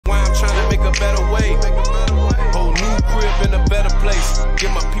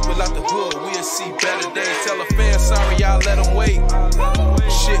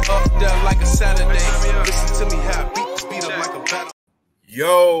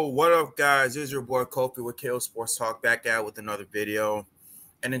Yo, what up, guys? This is your boy Kofi with KO Sports Talk back out with another video.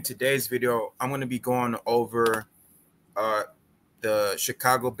 And in today's video, I'm going to be going over uh, the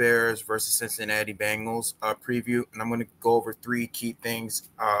Chicago Bears versus Cincinnati Bengals preview. And I'm going to go over three key things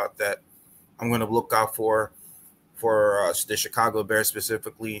that I'm going to look out for the Chicago Bears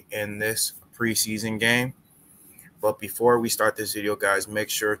specifically in this preseason game. But before we start this video, guys, make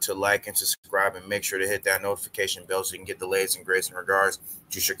sure to like and subscribe and make sure to hit that notification bell so you can get the latest and greatest in regards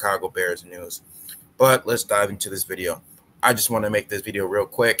to Chicago Bears news. But let's dive into this video. I just want to make this video real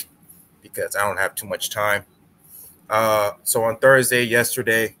quick because I don't have too much time. So on Thursday,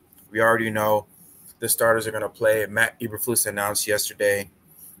 yesterday, we already know the starters are going to play. Matt Eberflus announced yesterday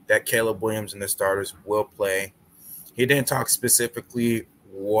that Caleb Williams and the starters will play. He didn't talk specifically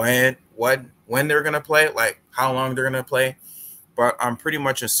when they're going to play, like how long they're going to play, but I'm pretty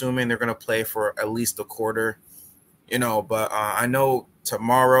much assuming they're going to play for at least a quarter, but I know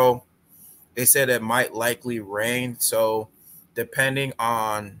tomorrow they said it might likely rain. So depending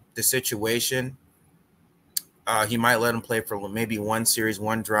on the situation, he might let him play for maybe one series,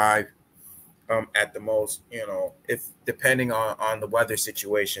 one drive at the most, if depending on the weather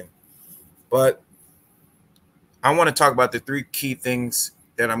situation. But I want to talk about the three key things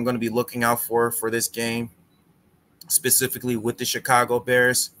that I'm going to be looking out for this game, specifically with the Chicago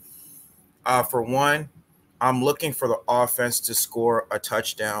Bears. For one, I'm looking for the offense to score a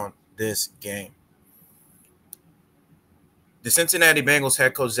touchdown this game. The Cincinnati Bengals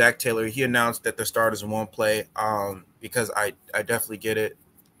head coach, Zach Taylor, he announced that the starters won't play because I definitely get it.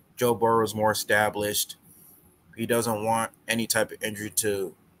 Joe Burrow is more established. He doesn't want any type of injury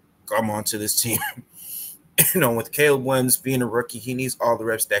to come onto this team. With Caleb Williams being a rookie, he needs all the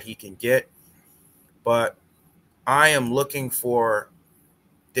reps that he can get. But I am looking for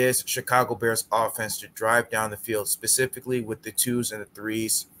this Chicago Bears offense to drive down the field, specifically with the twos and the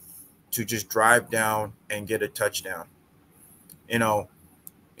threes, to just drive down and get a touchdown.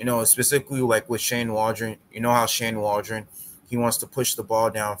 Specifically like with Shane Waldron, how Shane Waldron, he wants to push the ball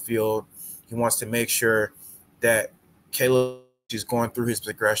downfield. He wants to make sure that Caleb is going through his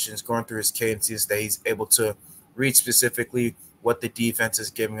progressions, going through his cadences, that he's able to read specifically what the defense is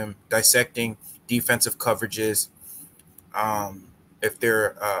giving him, dissecting defensive coverages. If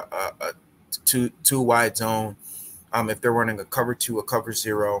they're a two wide zone, if they're running a cover 2, a cover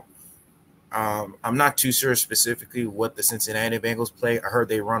 0. I'm not too sure specifically what the Cincinnati Bengals play. I heard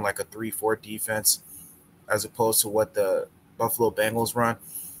they run like a 3-4 defense as opposed to what the Buffalo Bengals run.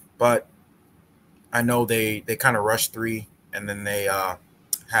 But I know they kind of rush 3, and then they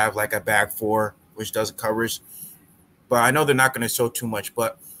have like a back 4, which does coverage. But I know they're not going to show too much.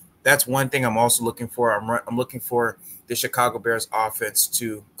 But that's one thing I'm also looking for. I'm looking for the Chicago Bears offense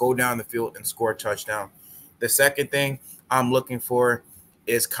to go down the field and score a touchdown. The second thing I'm looking for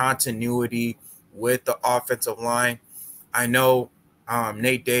is continuity with the offensive line. I know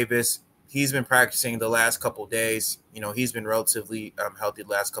Nate Davis, he's been practicing the last couple of days. He's been relatively healthy the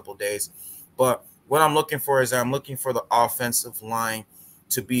last couple of days. But what I'm looking for is I'm looking for the offensive line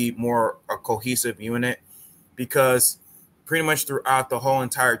to be more a cohesive unit, because pretty much throughout the whole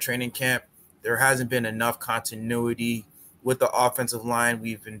entire training camp, there hasn't been enough continuity with the offensive line.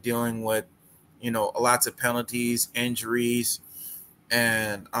 We've been dealing with, lots of penalties, injuries,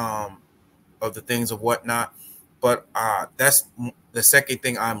 and of the things of whatnot. But that's the second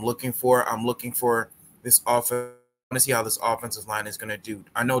thing I'm looking for. I'm looking for this offense. I want to see how this offensive line is going to do.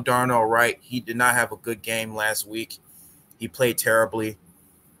 I know Darnell Wright, he did not have a good game last week. He played terribly.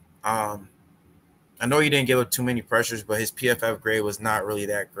 I know he didn't give up too many pressures, but his PFF grade was not really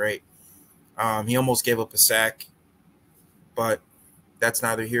that great. He almost gave up a sack, but that's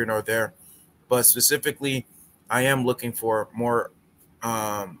neither here nor there. But specifically, I am looking for more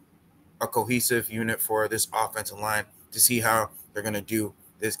a cohesive unit for this offensive line to see how they're going to do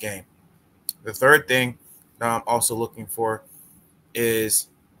this game. The third thing that I'm also looking for is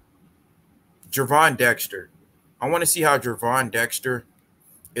Gervon Dexter. I want to see how Gervon Dexter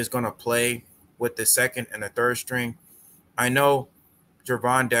is going to play with the second and the third string. I know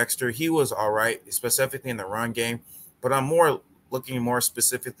Gervon Dexter, he was all right, specifically in the run game, but I'm looking more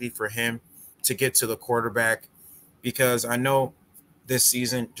specifically for him to get to the quarterback, because I know this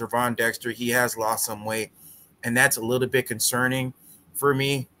season Gervon Dexter, he has lost some weight, and that's a little bit concerning for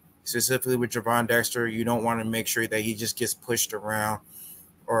me. Specifically with Gervon Dexter, you don't want to make sure that he just gets pushed around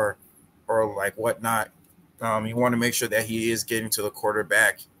or like whatnot. You want to make sure that he is getting to the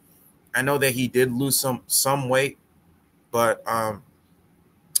quarterback. I know that he did lose some weight, but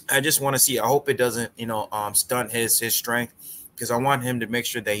I just want to see. I hope it doesn't, stunt his strength, because I want him to make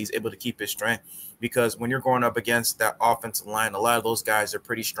sure that he's able to keep his strength, because when you're going up against that offensive line, a lot of those guys are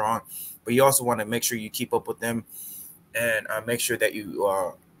pretty strong, but you also want to make sure you keep up with them and make sure that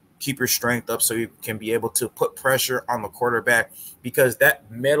you keep your strength up so you can be able to put pressure on the quarterback, because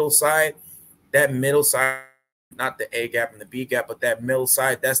that middle side, not the A gap and the B gap, but that middle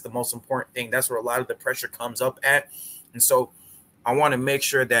side, that's the most important thing. That's where a lot of the pressure comes up at. And so I want to make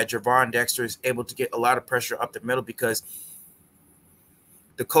sure that Javon Dexter is able to get a lot of pressure up the middle, because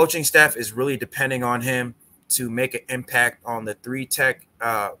the coaching staff is really depending on him to make an impact on the three tech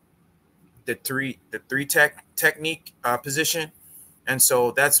technique position. And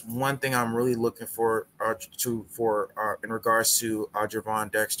so that's one thing I'm really looking for in regards to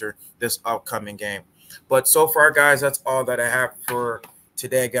Javon Dexter this upcoming game. But so far, guys, that's all that I have for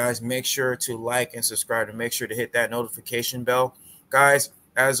today, guys. Make sure to like and subscribe, and make sure to hit that notification bell. Guys,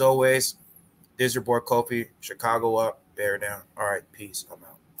 as always, this is your boy Kofi. Chicago up, Bear down. All right, peace. I'm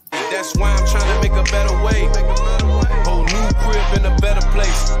out. That's why I'm trying to make a better way. Whole new crib in a better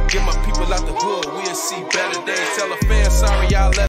place. Get my people out the hood. We'll see better days. Tell a fan sorry, y'all let